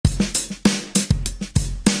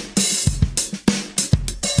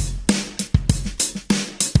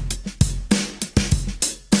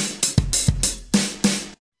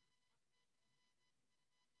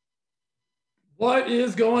What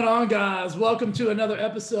is going on, guys? Welcome to another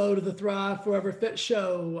episode of the Thrive Forever Fit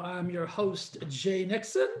Show. I'm your host, Jay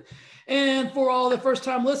Nixon. And for all the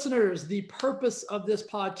first-time listeners, the purpose of this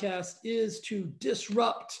podcast is to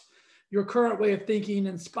disrupt your current way of thinking,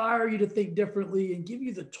 inspire you to think differently, and give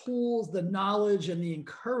you the tools, the knowledge, and the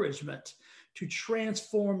encouragement to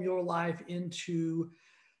transform your life into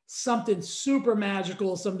something super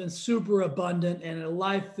magical, something super abundant, and a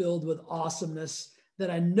life filled with awesomeness that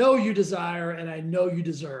I know you desire and I know you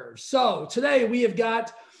deserve. So today we have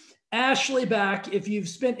got Ashley back. If you've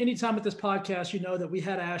spent any time with this podcast, you know that we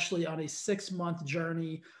had Ashley on a 6-month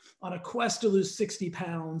journey on a quest to lose 60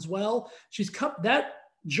 pounds. Well, that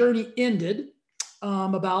journey ended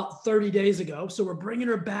about 30 days ago. So we're bringing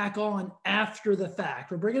her back on after the fact.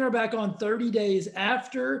 We're bringing her back on 30 days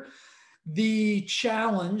after the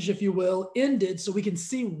challenge, if you will, ended, so we can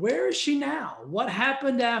see where is she now? What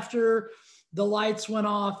happened after the lights went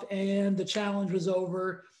off and the challenge was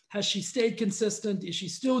over? Has she stayed consistent? Is she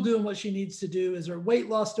still doing what she needs to do? Is her weight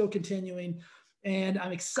loss still continuing? And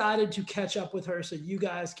I'm excited to catch up with her so you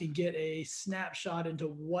guys can get a snapshot into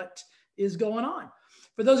what is going on.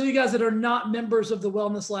 For those of you guys that are not members of the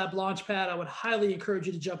Wellness Lab Launchpad, I would highly encourage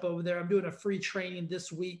you to jump over there. I'm doing a free training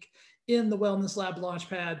this week in the Wellness Lab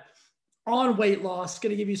Launchpad on weight loss.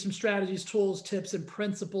 Going to give you some strategies, tools, tips, and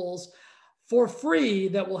principles for free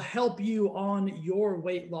that will help you on your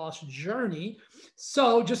weight loss journey.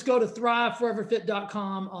 So just go to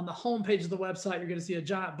thriveforeverfit.com. On the homepage of the website, you're going to see a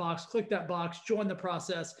giant box. Click that box, join the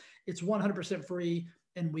process. It's 100% free,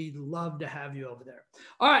 and we'd love to have you over there.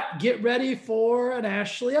 All right, get ready for an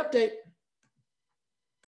Ashley update.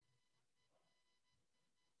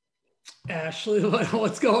 Ashley,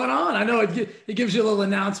 what's going on? I know it gives you a little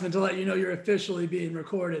announcement to let you know you're officially being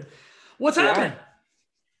recorded. What's happening?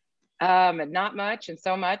 Not much and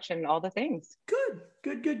so much and all the things. Good.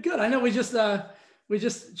 I know we just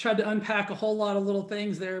tried to unpack a whole lot of little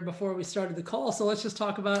things there before we started the call. So let's just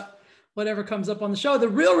talk about whatever comes up on the show. The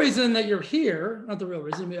real reason that you're here, not the real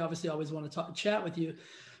reason, we obviously always want to chat with you,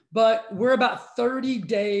 but we're about 30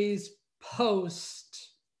 days post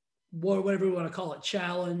whatever we want to call it,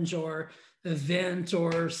 challenge or event,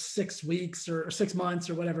 or 6 weeks or 6 months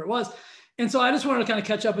or whatever it was. And so I just wanted to kind of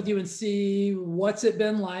catch up with you and see what's it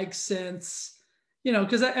been like since,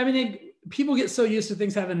 because I mean, people get so used to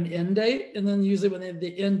things having an end date. And then usually when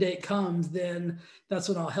the end date comes, then that's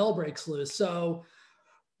when all hell breaks loose. So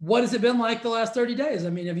what has it been like the last 30 days? I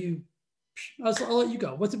mean, I'll let you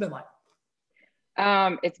go. What's it been like?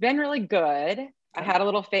 It's been really good. Okay. I had a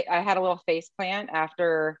little face plant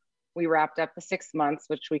after we wrapped up the 6 months,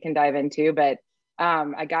 which we can dive into, but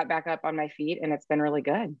I got back up on my feet and it's been really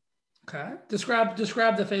good. Okay. Describe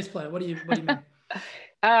the face plant. What do you mean?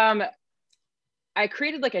 I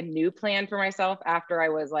created like a new plan for myself after I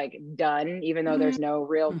was like done, even though there's no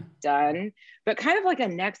real done, but kind of like a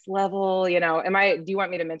next level, do you want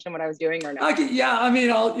me to mention what I was doing or not?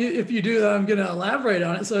 If you do that, I'm going to elaborate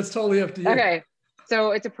on it. So it's totally up to you. Okay.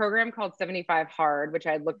 So it's a program called 75 Hard, which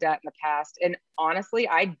I had looked at in the past. And honestly,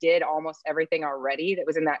 I did almost everything already that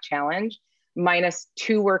was in that challenge, minus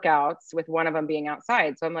 2 workouts, with one of them being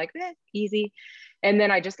outside. So I'm like, easy. And then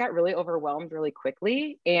I just got really overwhelmed really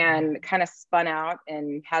quickly and kind of spun out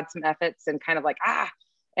and had some efforts and kind of like,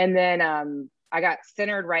 and then I got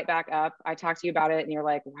centered right back up. I talked to you about it and you're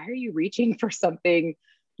like, why are you reaching for something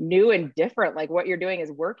new and different? Like what you're doing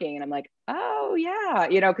is working. And I'm like, oh yeah,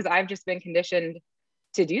 because I've just been conditioned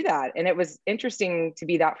to do that. And it was interesting to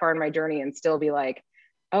be that far in my journey and still be like,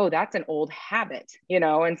 oh, that's an old habit,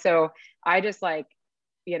 And so I just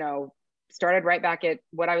started right back at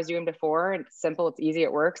what I was doing before. It's simple, it's easy,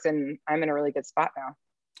 it works. And I'm in a really good spot now.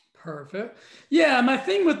 Perfect. Yeah. My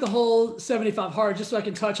thing with the whole 75 Hard, just so I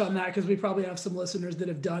can touch on that, because we probably have some listeners that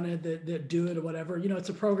have done it, that do it or whatever. It's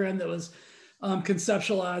a program that was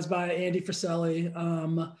conceptualized by Andy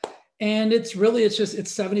Frisella. And it's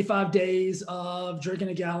 75 days of drinking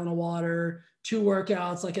a gallon of water, 2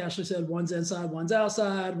 workouts, like Ashley said, one's inside, one's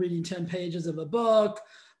outside, reading 10 pages of a book,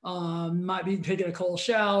 might be taking a cold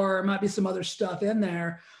shower, might be some other stuff in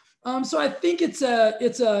there. So I think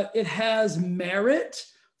it has merit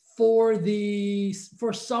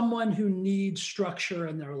for someone who needs structure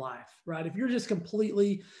in their life, right? If you're just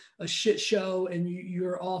completely a shit show and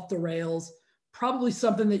you're off the rails, probably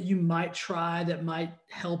something that you might try that might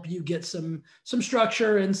help you get some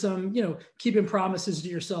structure and some, keeping promises to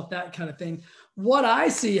yourself, that kind of thing. What I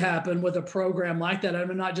see happen with a program like that, and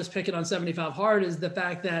I'm not just picking on 75 Hard, is the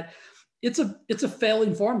fact that it's a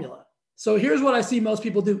failing formula. So here's what I see most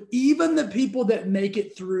people do. Even the people that make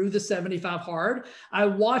it through the 75 Hard, I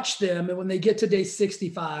watch them, and when they get to day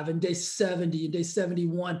 65 and day 70 and day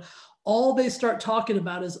 71, all they start talking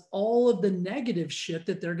about is all of the negative shit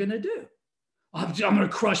that they're going to do. I'm going to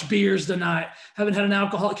crush beers tonight. Haven't had an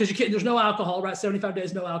alcohol because you can't, there's no alcohol, right? 75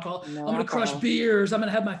 days, no alcohol. No I'm going to crush alcohol. beers. I'm going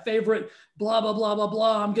to have my favorite blah, blah, blah, blah,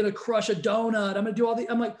 blah. I'm going to crush a donut. I'm going to do all the,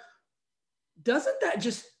 I'm like, doesn't that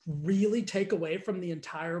just really take away from the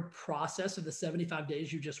entire process of the 75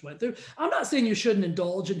 days you just went through? I'm not saying you shouldn't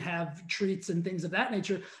indulge and have treats and things of that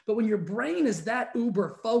nature, but when your brain is that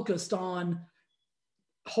uber focused on,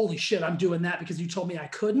 holy shit, I'm doing that because you told me I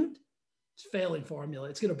couldn't, it's failing formula.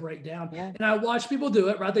 It's going to break down. Yeah. And I watch people do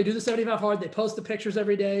it, right? They do the 75 hard. They post the pictures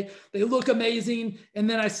every day. They look amazing. And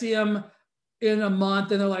then I see them in a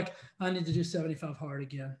month and they're like, I need to do 75 hard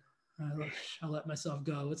again. I'll let myself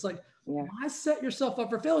go. It's like, why set yourself up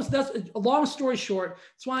for failure? So that's a long story short.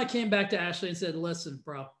 That's why I came back to Ashley and said, listen,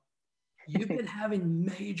 bro, you've been having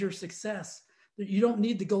major success. You don't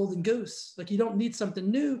need the golden goose. Like, you don't need something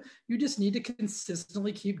new. You just need to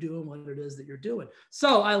consistently keep doing what it is that you're doing.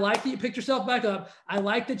 So I like that you picked yourself back up. I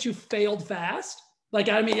like that you failed fast. Like,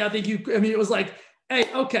 I mean, it was like,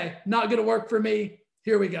 hey, okay, not going to work for me.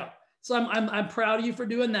 Here we go. So I'm proud of you for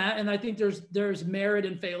doing that. And I think there's merit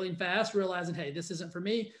in failing fast, realizing, hey, this isn't for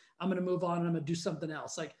me. I'm going to move on and I'm going to do something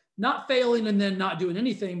else. Like, not failing and then not doing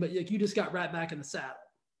anything, but like, you just got right back in the saddle.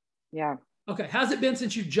 Yeah. Okay. How's it been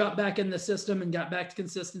since you jumped back in the system and got back to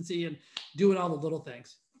consistency and doing all the little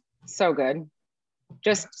things? So good.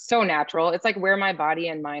 Just so natural. It's like where my body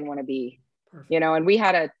and mind want to be. Perfect. You know, and we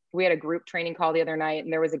had a group training call the other night,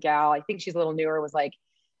 and there was a gal, I think she's a little newer, was like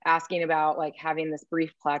asking about like having this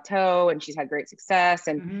brief plateau, and she's had great success.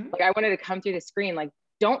 And like, I wanted to come through the screen, like,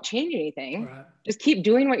 don't change anything. Right. Just keep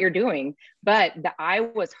doing what you're doing. But I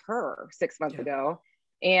was her 6 months ago,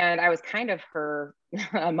 and I was kind of her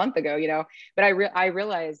a month ago, you know, but I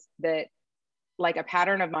realized that like a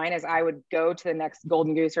pattern of mine is I would go to the next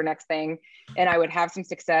golden goose or next thing, and I would have some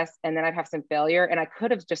success, and then I'd have some failure. And I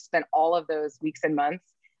could have just spent all of those weeks and months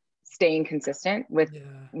staying consistent with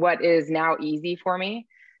what is now easy for me.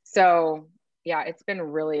 So yeah, it's been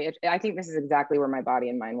really, I think this is exactly where my body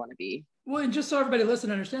and mind want to be. Well, and just so everybody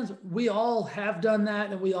listening understands, we all have done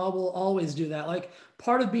that and we all will always do that. Like,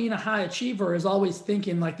 part of being a high achiever is always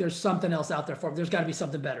thinking like there's something else out there for me. There's got to be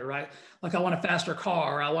something better, right? Like, I want a faster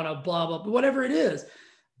car, or I want to blah, blah, whatever it is.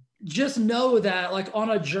 Just know that like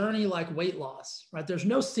on a journey like weight loss, right? There's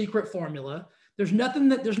no secret formula. There's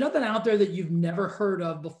nothing out there that you've never heard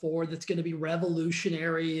of before that's going to be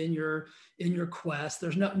revolutionary in your quest.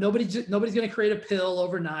 There's nobody's going to create a pill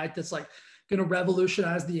overnight that's like going to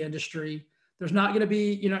revolutionize the industry. There's not going to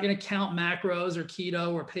be, you're not going to count macros or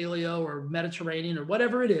keto or paleo or Mediterranean or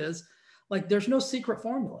whatever it is. Like, there's no secret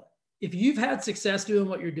formula. If you've had success doing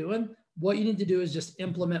what you're doing, what you need to do is just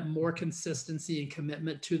implement more consistency and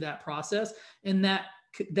commitment to that process. And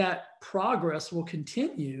that progress will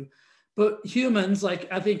continue. But humans,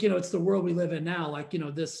 like, I think, it's the world we live in now. Like,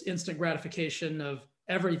 this instant gratification of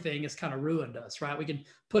everything has kind of ruined us, right? We can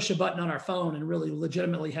push a button on our phone and really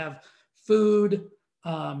legitimately have food,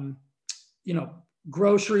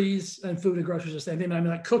 groceries, and food and groceries are the same thing. I mean,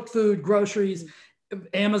 like cooked food, groceries,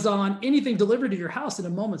 Amazon, anything delivered to your house in a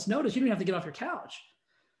moment's notice. You don't have to get off your couch.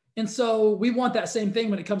 And so we want that same thing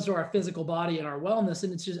when it comes to our physical body and our wellness.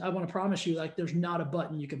 And it's just, I want to promise you, like, there's not a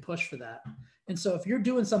button you can push for that. And so if you're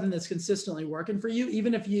doing something that's consistently working for you,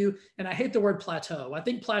 even if and I hate the word plateau. I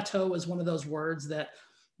think plateau is one of those words that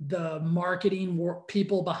the marketing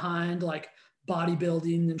people behind like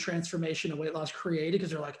bodybuilding and transformation and weight loss created,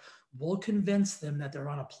 because they're like, we'll convince them that they're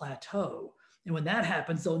on a plateau. And when that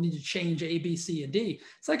happens, they'll need to change A, B, C, and D.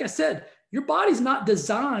 It's like I said, your body's not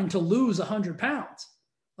designed to lose 100 pounds.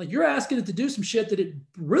 Like, you're asking it to do some shit that it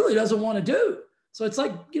really doesn't want to do. So it's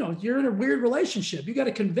like, you're in a weird relationship. You got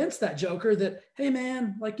to convince that joker that, hey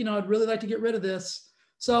man, like, I'd really like to get rid of this.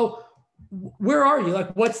 So where are you? Like,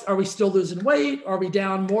 are we still losing weight? Are we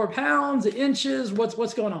down more pounds, inches?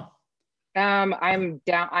 What's going on? I'm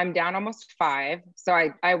down almost 5. So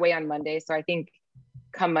I weigh on Monday. So I think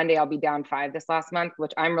come Monday, I'll be down 5 this last month,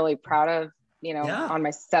 which I'm really proud of, on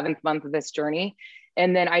my 7th month of this journey.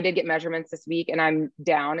 And then I did get measurements this week and I'm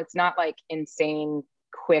down. It's not like insane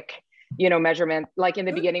quick, measurement, like in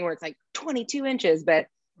the beginning where it's like 22 inches, but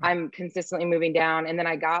I'm consistently moving down. And then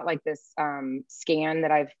I got like this scan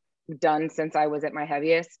that I've done since I was at my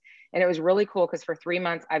heaviest. And it was really cool because for 3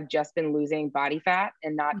 months, I've just been losing body fat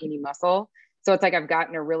and not any muscle. So it's like I've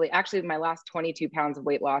gotten actually my last 22 pounds of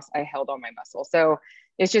weight loss, I held on my muscle. So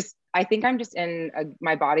it's just, I think I'm just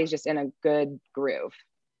my body's just in a good groove.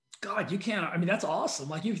 God, you can't, I mean, that's awesome.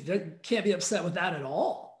 Like, you can't be upset with that at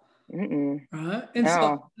all. Mm-mm. Right. And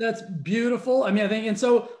so that's beautiful. I mean, I think, and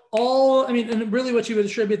so and really what you would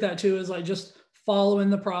attribute that to is like just following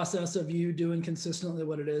the process of you doing consistently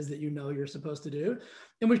what it is that you know you're supposed to do.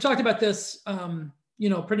 And we've talked about this,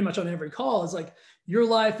 pretty much on every call, is like your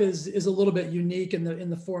life is a little bit unique in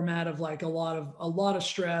the format of like a lot of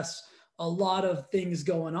stress, a lot of things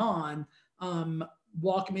going on.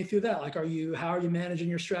 Walk me through that. Like, how are you managing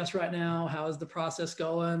your stress right now? How is the process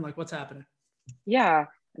going? Like, what's happening? Yeah,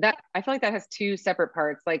 that I feel like that has two separate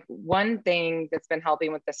parts. Like one thing that's been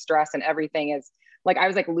helping with the stress and everything is like I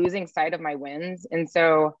was like losing sight of my wins. And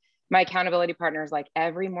so my accountability partner is like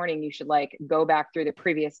every morning you should like go back through the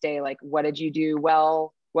previous day, like what did you do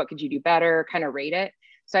well? What could you do better? Kind of rate it.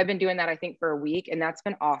 So I've been doing that I think for a week, and that's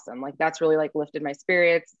been awesome. Like that's really like lifted my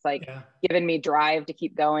spirits. It's like given me drive to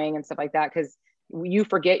keep going and stuff like that, because you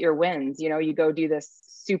forget your wins. You go do this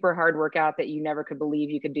super hard workout that you never could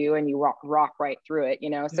believe you could do, and you rock right through it,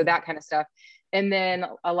 so that kind of stuff. And then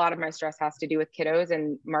a lot of my stress has to do with kiddos,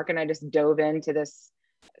 and Mark and I just dove into this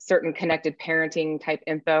certain connected parenting type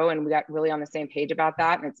info, and we got really on the same page about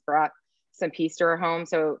that, and it's brought some peace to our home.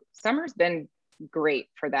 So summer's been great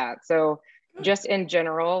for that. So just in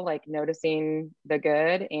general, like noticing the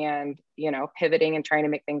good and pivoting and trying to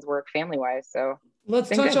make things work family wise. So let's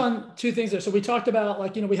touch on two things there. So we talked about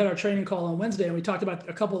like, we had our training call on Wednesday, and we talked about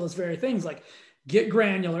a couple of those very things, like get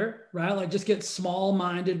granular, right? Like just get small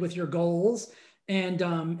minded with your goals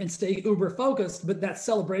and stay uber focused. But that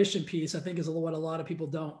celebration piece, I think, is what a lot of people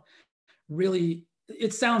don't really,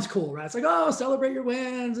 it sounds cool, right? It's like, oh, celebrate your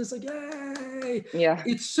wins. It's like, yay. Yeah.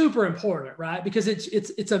 It's super important, right? Because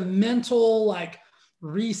it's a mental like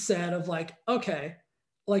reset of like, okay,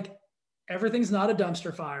 like everything's not a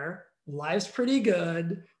dumpster fire. Life's pretty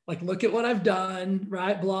good. Like, look at what I've done,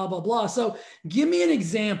 right? Blah, blah, blah. So give me an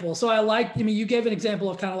example. So you gave an example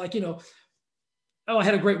of kind of like, oh, I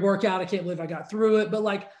had a great workout. I can't believe I got through it. But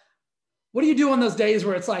like, what do you do on those days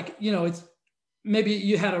where it's like, it's maybe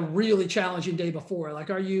you had a really challenging day before? Like,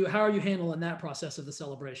 how are you handling that process of the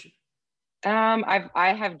celebration?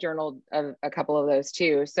 I have journaled a couple of those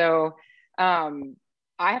too. So I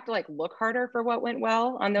have to like look harder for what went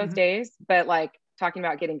well on those days, but like talking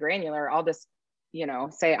about getting granular, I'll just,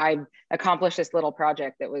 say I accomplished this little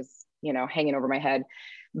project that was, hanging over my head.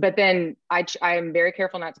 But then I'm very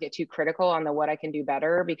careful not to get too critical on what I can do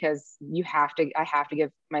better, because I have to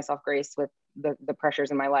give myself grace with the pressures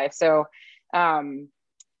in my life. So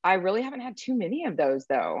I really haven't had too many of those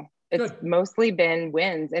though. It's mostly been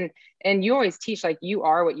wins, and you always teach like you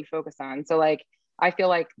are what you focus on. So like, I feel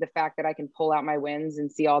like the fact that I can pull out my wins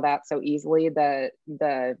and see all that so easily, the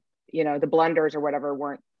blunders or whatever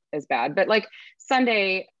weren't as bad. But like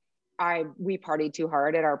Sunday, we partied too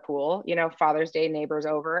hard at our pool, Father's Day, neighbors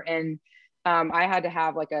over. And I had to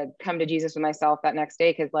have like a come to Jesus with myself that next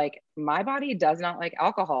day. Cause like my body does not like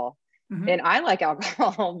alcohol, and I like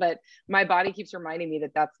alcohol, but my body keeps reminding me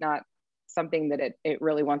that that's not something that it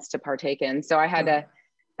really wants to partake in. So I had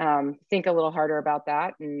to think a little harder about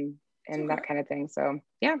that and that kind of thing. So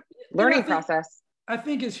yeah, learning process. I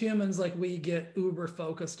think as humans, like we get uber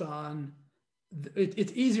focused on,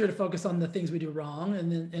 it's easier to focus on the things we do wrong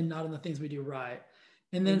and not on the things we do right.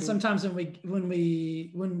 And then sometimes when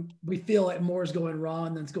we feel like more is going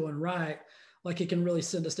wrong than it's going right, like it can really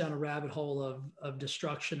send us down a rabbit hole of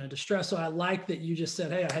destruction and distress. So I like that you just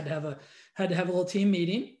said, hey, I had to have a little team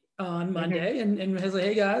meeting on Monday and was like,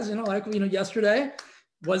 hey guys, yesterday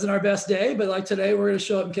wasn't our best day, but like today we're going to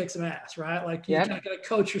show up and kick some ass, right? Like you kind of got to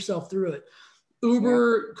coach yourself through it.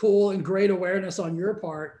 Uber cool and great awareness on your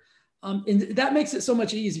part. And that makes it so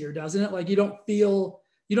much easier, doesn't it? Like you don't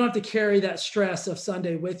have to carry that stress of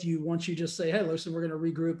Sunday with you once you just say, hey, listen, we're going to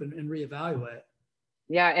regroup and reevaluate.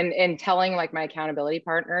 Yeah. And telling like my accountability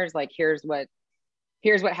partners, like, here's what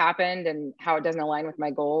happened and how it doesn't align with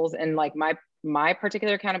my goals. And like my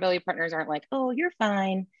particular accountability partners aren't like, oh, you're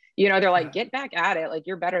fine. They're like, get back at it. Like,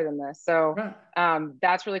 you're better than this. So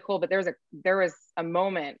that's really cool. But there was a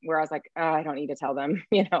moment where I was like, oh, I don't need to tell them,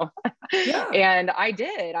 And I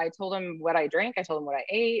did. I told them what I drank. I told them what I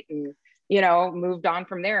ate and, moved on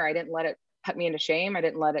from there. I didn't let it put me into shame. I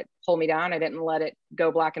didn't let it pull me down. I didn't let it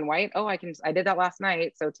go black and white. Oh, I did that last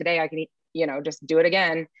night. So today I can, just do it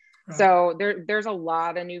again. Right. So there's a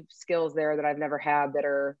lot of new skills there that I've never had that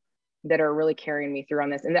are really carrying me through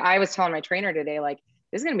on this. And I was telling my trainer today, like,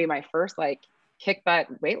 this is going to be my first like kick butt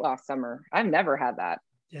weight loss summer. I've never had that,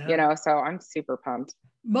 so I'm super pumped.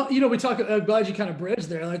 We talk, I'm glad you kind of bridged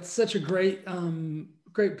there. Like such a great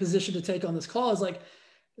position to take on this call is like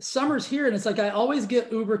summer's here. And it's like, I always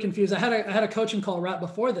get uber confused. I had a coaching call right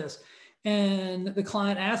before this, and the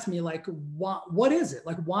client asked me like, what is it?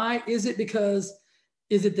 Like, why is it? Because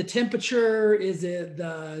is it the temperature? Is it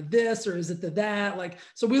the this, or is it the that? Like,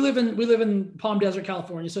 so we live in Palm Desert,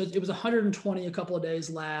 California. So it was 120 a couple of days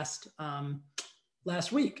last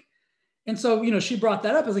week. And so, she brought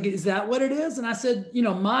that up. I was like, is that what it is? And I said,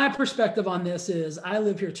 my perspective on this is I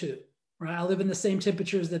live here too, right? I live in the same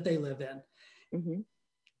temperatures that they live in. Mm-hmm.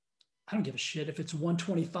 I don't give a shit if it's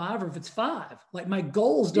 125 or if it's 5. Like, my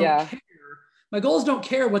goals don't care. My goals don't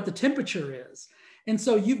care what the temperature is. And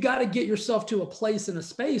so you've got to get yourself to a place in a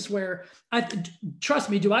space where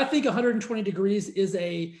trust me, do I think 120 degrees is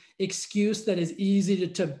a excuse that is easy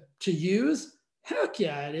to use? Heck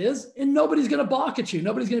yeah, it is. And nobody's going to balk at you.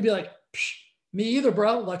 Nobody's going to be like, me either,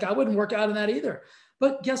 bro. Like, I wouldn't work out in that either.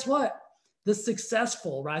 But guess what? The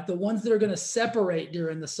successful, right? The ones that are going to separate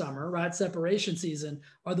during the summer, right? Separation season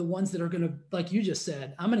are the ones that are going to, like you just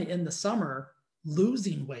said, I'm going to end the summer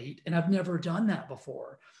losing weight. And I've never done that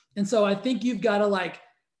before. And so I think you've got to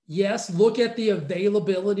look at the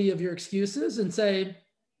availability of your excuses and say,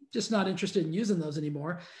 just not interested in using those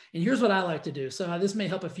anymore. And here's what I like to do. So this may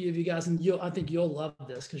help a few of you guys, and I think you'll love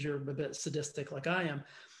this because you're a bit sadistic like I am.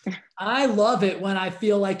 I love it when I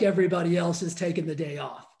feel like everybody else is taking the day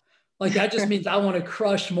off. Like, that just means I want to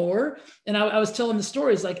crush more. And I was telling the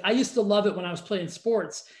stories, like, I used to love it when I was playing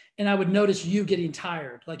sports and I would notice you getting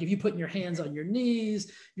tired. Like, if you putting your hands on your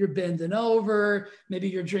knees, you're bending over, maybe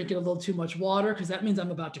you're drinking a little too much water, because that means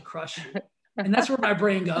I'm about to crush you. And that's where my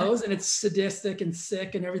brain goes, and it's sadistic and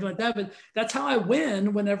sick and everything like that. But that's how I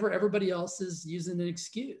win whenever everybody else is using an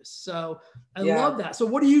excuse. So I love that. So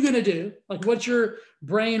what are you going to do? Like, what's your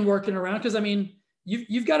brain working around? Because I mean,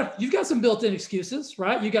 you've got some built-in excuses,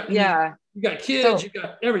 right? You got kids, you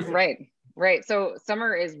got everything. Right. So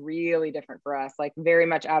summer is really different for us, like very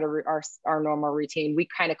much out of our normal routine. We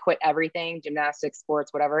kind of quit everything, gymnastics,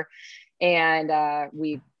 sports, whatever. And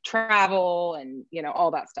we travel and,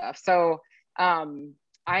 all that stuff. So I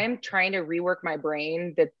am trying to rework my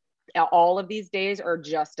brain that all of these days are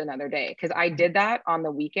just another day. Cause I did that on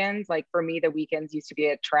the weekends. Like, for me, the weekends used to be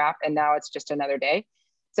a trap, and now it's just another day.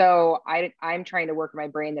 So I'm trying to work my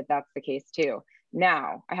brain that that's the case too.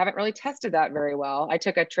 Now, I haven't really tested that very well. I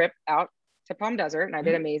took a trip out to Palm Desert and I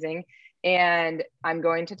did amazing. And I'm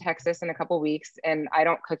going to Texas in a couple of weeks, and I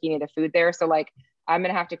don't cook any of the food there. So like, I'm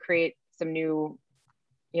going to have to create some new,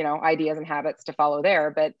 ideas and habits to follow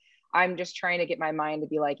there. But I'm just trying to get my mind to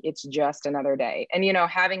be like, it's just another day. And,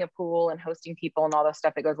 having a pool and hosting people and all the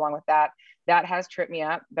stuff that goes along with that has tripped me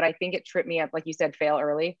up. But I think it tripped me up, like you said, fail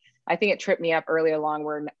early. I think it tripped me up early on,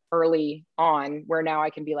 where now I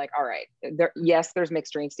can be like, all right, yes, there's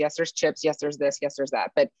mixed drinks. Yes, there's chips. Yes, there's this. Yes, there's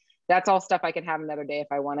that. But that's all stuff I can have another day if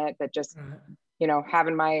I want it. But just,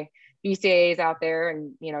 having my BCAAs out there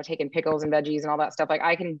and, taking pickles and veggies and all that stuff, like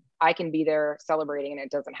I can be there celebrating, and it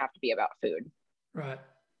doesn't have to be about food. Right.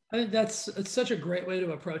 I think it's such a great way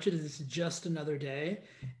to approach it. It's just another day.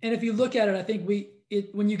 And if you look at it, I think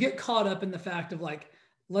when you get caught up in the fact of like,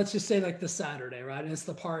 let's just say like the Saturday, right? And it's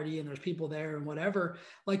the party and there's people there and whatever,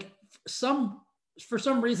 like for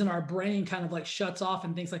some reason, our brain kind of like shuts off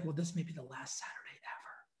and thinks like, well, this may be the last Saturday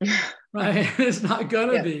ever. Right. It's not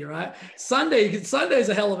gonna be, right? Sunday's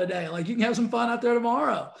a hell of a day. Like, you can have some fun out there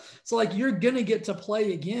tomorrow. So like, you're gonna get to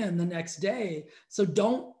play again the next day. So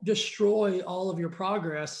don't destroy all of your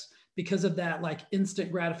progress because of that like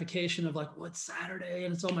instant gratification of like, well, it's Saturday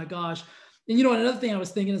and it's, oh my gosh. And another thing I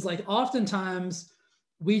was thinking is like, oftentimes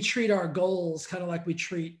we treat our goals kind of like we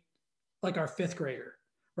treat like our fifth grader,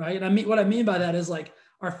 right? And what I mean by that is like,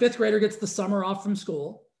 our fifth grader gets the summer off from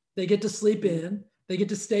school. They get to sleep in. They get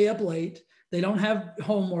to stay up late. They don't have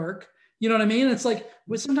homework. You know what I mean? It's like,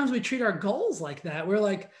 sometimes we treat our goals like that. We're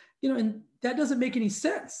like, and that doesn't make any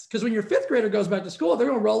sense. Because when your fifth grader goes back to school, they're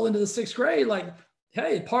going to roll into the sixth grade like,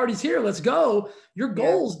 hey, party's here, let's go. Your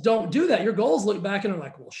goals don't do that. Your goals look back and are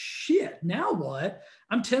like, well, shit, now what?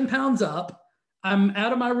 I'm 10 pounds up. I'm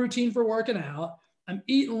out of my routine for working out. I'm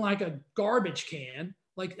eating like a garbage can.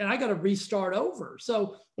 Like, and I got to restart over.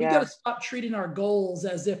 So we got to stop treating our goals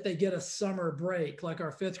as if they get a summer break like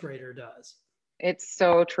our fifth grader does. It's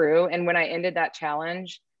so true. And when I ended that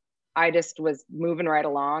challenge, I just was moving right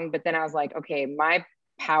along. But then I was like, okay, my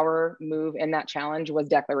power move in that challenge was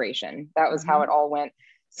declaration. That was how it all went.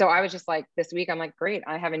 So I was just like, this week, I'm like, great,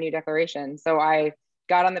 I have a new declaration. So I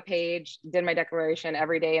got on the page, did my declaration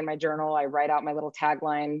every day in my journal. I write out my little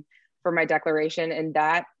tagline for my declaration, and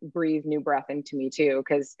that breathed new breath into me too.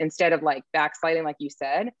 Cause instead of like backsliding, like you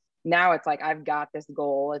said, now it's like, I've got this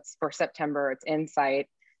goal. It's for September, it's in sight.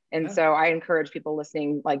 And so I encourage people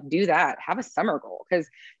listening, like, do that, have a summer goal. Cause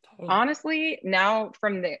honestly, now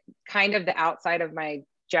from the kind of the outside of my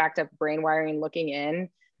jacked up brain wiring looking in,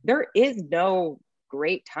 there is no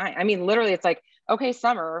great time. I mean, literally it's like, okay,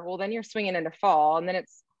 summer. Well, then you're swinging into fall, and then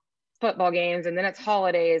it's football games, and then it's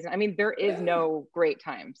holidays. I mean, there is no great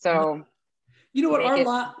time. So you know what,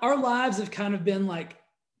 our lives have kind of been like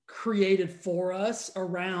created for us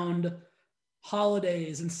around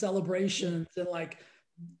holidays and celebrations and like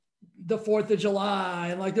the 4th of July.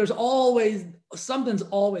 And like, there's always, something's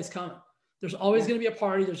always coming. There's always going to be a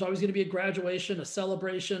party. There's always going to be a graduation, a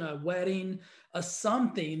celebration, a wedding, a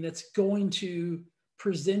something that's going to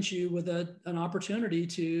present you with an opportunity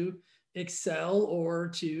to excel or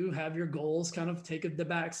to have your goals kind of take the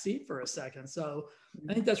back seat for a second. So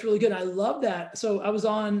I think that's really good. I love that. So I was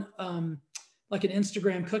on like an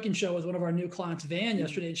Instagram cooking show with one of our new clients, Van,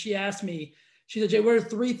 yesterday. And she asked me, she said, Jay, what are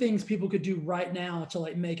 3 things people could do right now to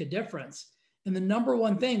like make a difference? And the number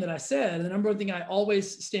one thing that I said, and the number one thing I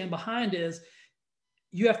always stand behind is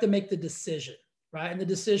you have to make the decision, right? And the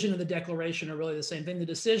decision and the declaration are really the same thing. The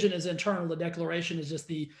decision is internal. The declaration is just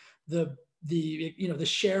the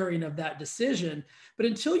sharing of that decision. But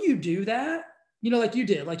until you do that, like you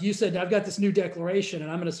did, like you said, I've got this new declaration and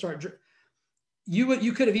I'm going to start.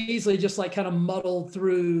 You could have easily just like kind of muddled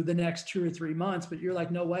through the next 2 or 3 months, but you're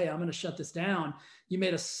like, no way, I'm going to shut this down. You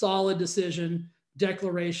made a solid decision,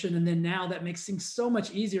 declaration. And then now that makes things so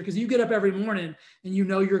much easier because you get up every morning and you're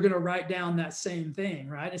going to write down that same thing,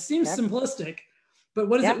 right? It seems simplistic, but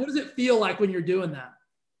what does it feel like when you're doing that?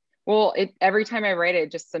 Well, every time I write it,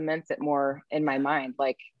 it just cements it more in my mind.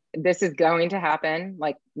 Like, this is going to happen.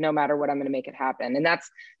 Like, no matter what, I'm going to make it happen. And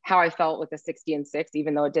that's how I felt with the 60 and 6,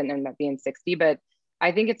 even though it didn't end up being 60. But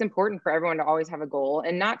I think it's important for everyone to always have a goal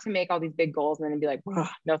and not to make all these big goals and then be like,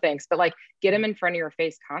 no thanks, but like get them in front of your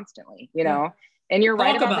face constantly, And you're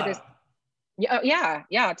right about this.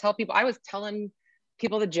 Yeah. Tell people. I was telling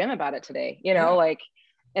people at the gym about it today,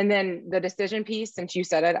 and then the decision piece, since you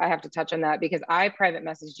said it, I have to touch on that because I private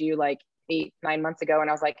messaged you like 8-9 months ago. And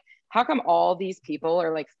I was like, how come all these people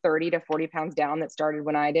are like 30 to 40 pounds down that started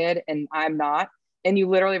when I did and I'm not? And you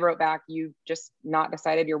literally wrote back, you've just not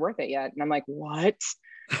decided you're worth it yet. And I'm like, what?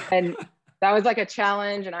 And that was like a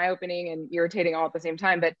challenge and eye-opening and irritating all at the same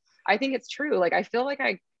time. But I think it's true. Like, I feel like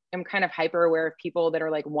I am kind of hyper aware of people that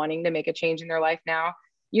are like wanting to make a change in their life now.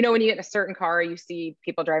 When you get in a certain car, you see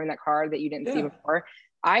people driving that car that you didn't see before.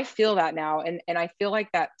 I feel that now. And I feel like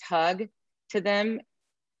that tug to them,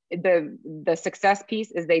 the success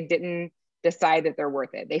piece is they didn't decide that they're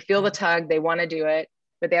worth it. They feel the tug, they want to do it,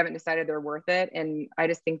 but they haven't decided they're worth it. And I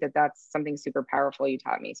just think that that's something super powerful you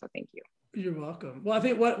taught me. So thank you. You're welcome. Well, I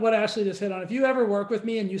think what Ashley just hit on, if you ever work with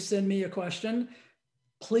me and you send me a question,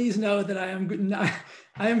 please know that I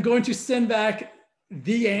am going to send back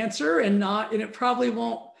the answer and it probably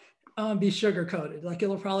won't be sugar coated. Like,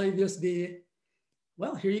 it'll probably just be,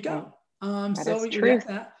 well, here you go. So you get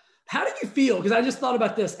that. How do you feel? Because I just thought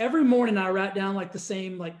about this. Every morning I write down like the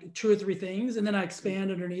same, like 2 or 3 things, and then I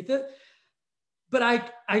expand underneath it. But I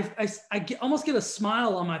almost get a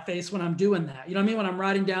smile on my face when I'm doing that. You know what I mean? When I'm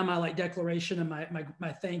writing down my like declaration and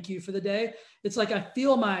my thank you for the day, it's like I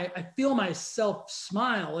feel myself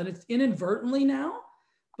smile, and it's inadvertently now.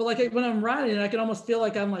 But like when I'm writing, I can almost feel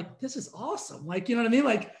like I'm like, this is awesome. Like, you know what I mean?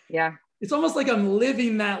 Like, yeah. It's almost like I'm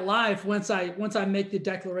living that life once I make the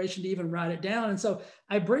declaration to even write it down. And so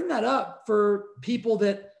I bring that up for people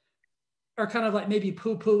that are kind of like maybe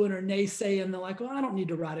poo-pooing or naysaying. They're like, well, I don't need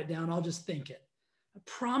to write it down. I'll just think it. I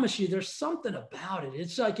promise you, there's something about it.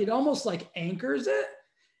 It's like, it almost like anchors it.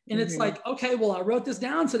 And it's like, okay, well, I wrote this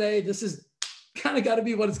down today. This is kind of got to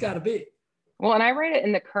be what it's got to be. Well, and I write it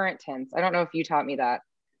in the current tense. I don't know if you taught me that.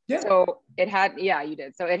 Yeah. So you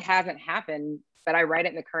did. So it hasn't happened, but I write it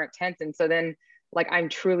in the current tense. And so then like, I'm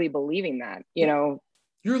truly believing that,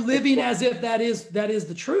 you're living as if that is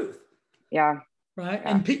the truth. Yeah. Right. Yeah.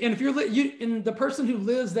 And if and the person who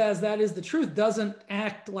lives as that is the truth doesn't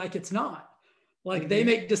act like it's not. Like they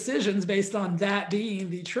make decisions based on that being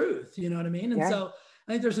the truth. You know what I mean? And so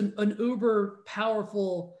I think there's an uber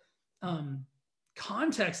powerful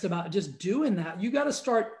context about just doing that. You got to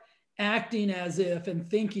start acting as if, and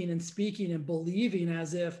thinking and speaking and believing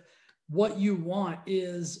as if what you want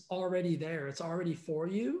is already there. It's already for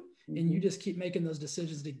you. And you just keep making those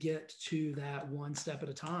decisions to get to that one step at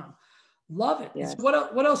a time. Love it. Yes.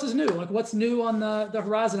 What else is new? Like, what's new on the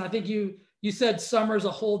horizon? I think you said summer's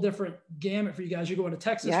a whole different gamut for you guys. You're going to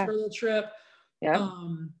Texas for a little trip. Yeah.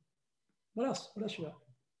 What else you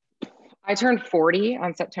got? I turned 40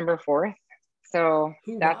 on September 4th. So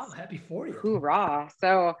that's happy 40. Hoorah.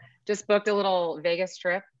 So just booked a little Vegas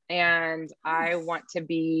trip, and I want to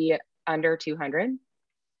be under 200.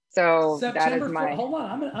 So September that is my, hold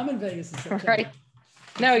on. I'm in Vegas in September. Right.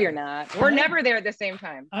 No, you're not. We're never there at the same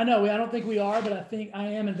time. I know. I don't think we are, but I think I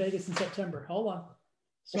am in Vegas in September. Hold on.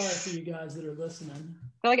 Sorry for you guys that are listening.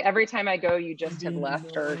 I feel like every time I go, you just have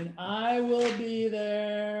left or. I will be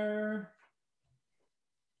there.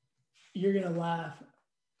 You're going to laugh.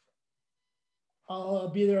 I'll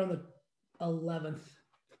be there on the 11th.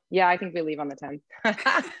 Yeah, I think we leave on the 10th.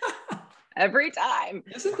 Every time.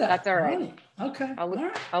 Isn't that That's all right. funny? Okay.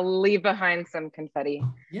 I'll leave behind some confetti.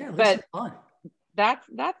 Yeah, but fun. That's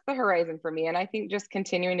the horizon for me. And I think just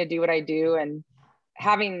continuing to do what I do and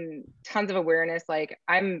having tons of awareness. Like,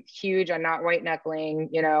 I'm huge. I'm not white knuckling,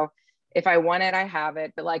 you know, if I want it, I have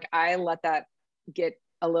it. But like, I let that get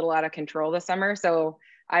a little out of control this summer. So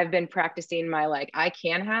I've been practicing my, like, I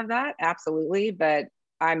can have that. Absolutely. But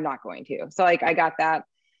I'm not going to. So like, I got that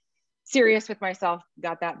serious with myself,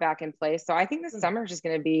 got that back in place. So I think this summer is just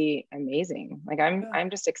going to be amazing. Like, I'm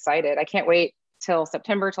just excited. I can't wait till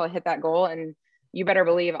September till I hit that goal. And you better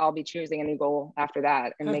believe I'll be choosing a new goal after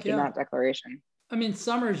that and making that declaration. I mean,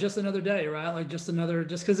 summer is just another day, right? Like just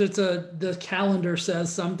because the calendar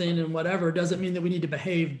says something and whatever, doesn't mean that we need to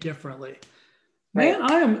behave differently. Man,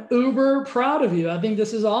 I am uber proud of you. I think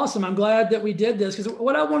this is awesome. I'm glad that we did this, because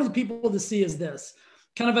what I wanted people to see is this,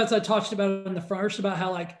 kind of as I talked about in the first, about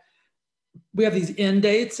how like we have these end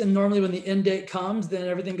dates, and normally when the end date comes, then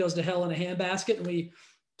everything goes to hell in a handbasket and we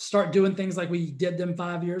start doing things like we did them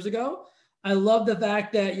 5 years ago. I love the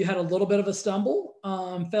fact that you had a little bit of a stumble,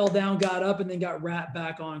 fell down, got up, and then got right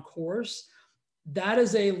back on course. That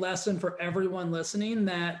is a lesson for everyone listening,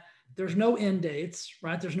 that there's no end dates,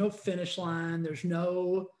 right? There's no finish line. There's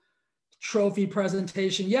no trophy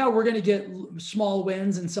presentation. Yeah, we're going to get small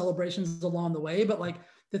wins and celebrations along the way, but like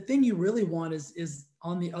the thing you really want is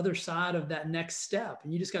on the other side of that next step.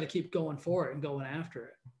 And you just got to keep going for it and going after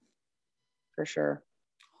it. For sure.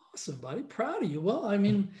 Awesome, buddy. Proud of you. Well, I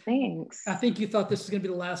mean, thanks. I think you thought this was going to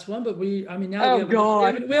be the last one, but we have a new goal.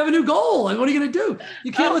 Like, what are you going to do?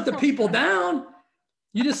 You can't let the people down.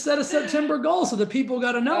 You just set a September goal, so the people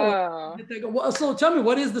got to know. So tell me,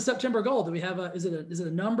 what is the September goal? Do we have is it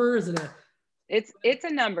a number? Is it a? It's a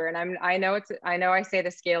number, and I know I say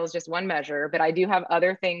the scale is just one measure, but I do have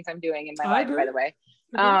other things I'm doing in my life, by the way.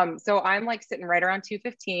 So I'm like sitting right around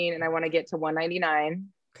 215, and I want to get to 199.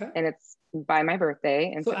 Okay. And it's by my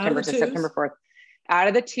birthday in September, so September 4th. Out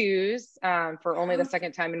of the twos, for only the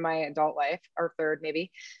second time in my adult life, or third maybe.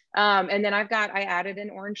 And then I added in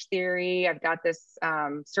Orange Theory. I've got this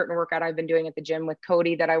certain workout I've been doing at the gym with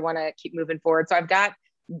Cody that I want to keep moving forward. So I've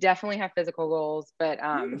definitely have physical goals, but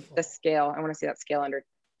the scale, I want to see that scale under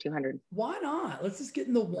 200. Why not? Let's just get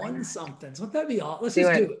in the one somethings. Wouldn't that be awesome?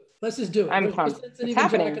 Let's just do it. I'm pumped. It's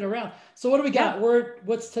happening. Around. So what do we got?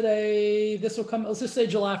 What's today? This will come, let's just say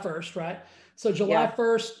July 1st, right? So July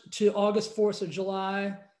 1st to August 4th. So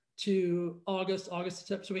July to August to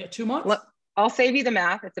September. So we got 2 months. I'll save you the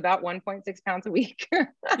math. It's about 1.6 pounds a week.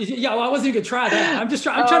 Yeah, well, I wasn't even gonna try that. I'm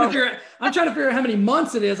trying to figure out how many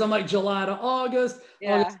months it is. I'm like July to August,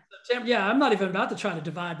 August to September. Yeah, I'm not even about to try to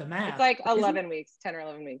divide the math. It's like 11 weeks, 10 or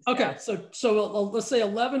 11 weeks. Okay, so let's say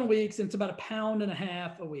 11 weeks, and it's about 1.5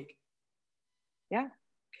 pounds a week. Yeah.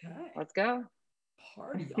 Okay. Let's go.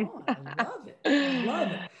 Party on. I love it. I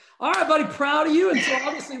love it. All right, buddy. Proud of you. And so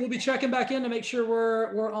obviously we'll be checking back in to make sure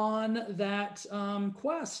we're on that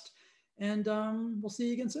quest. And we'll see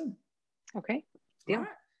you again soon. Okay. Yeah. All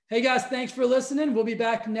right. Hey guys, thanks for listening. We'll be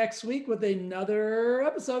back next week with another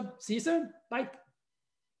episode. See you soon. Bye.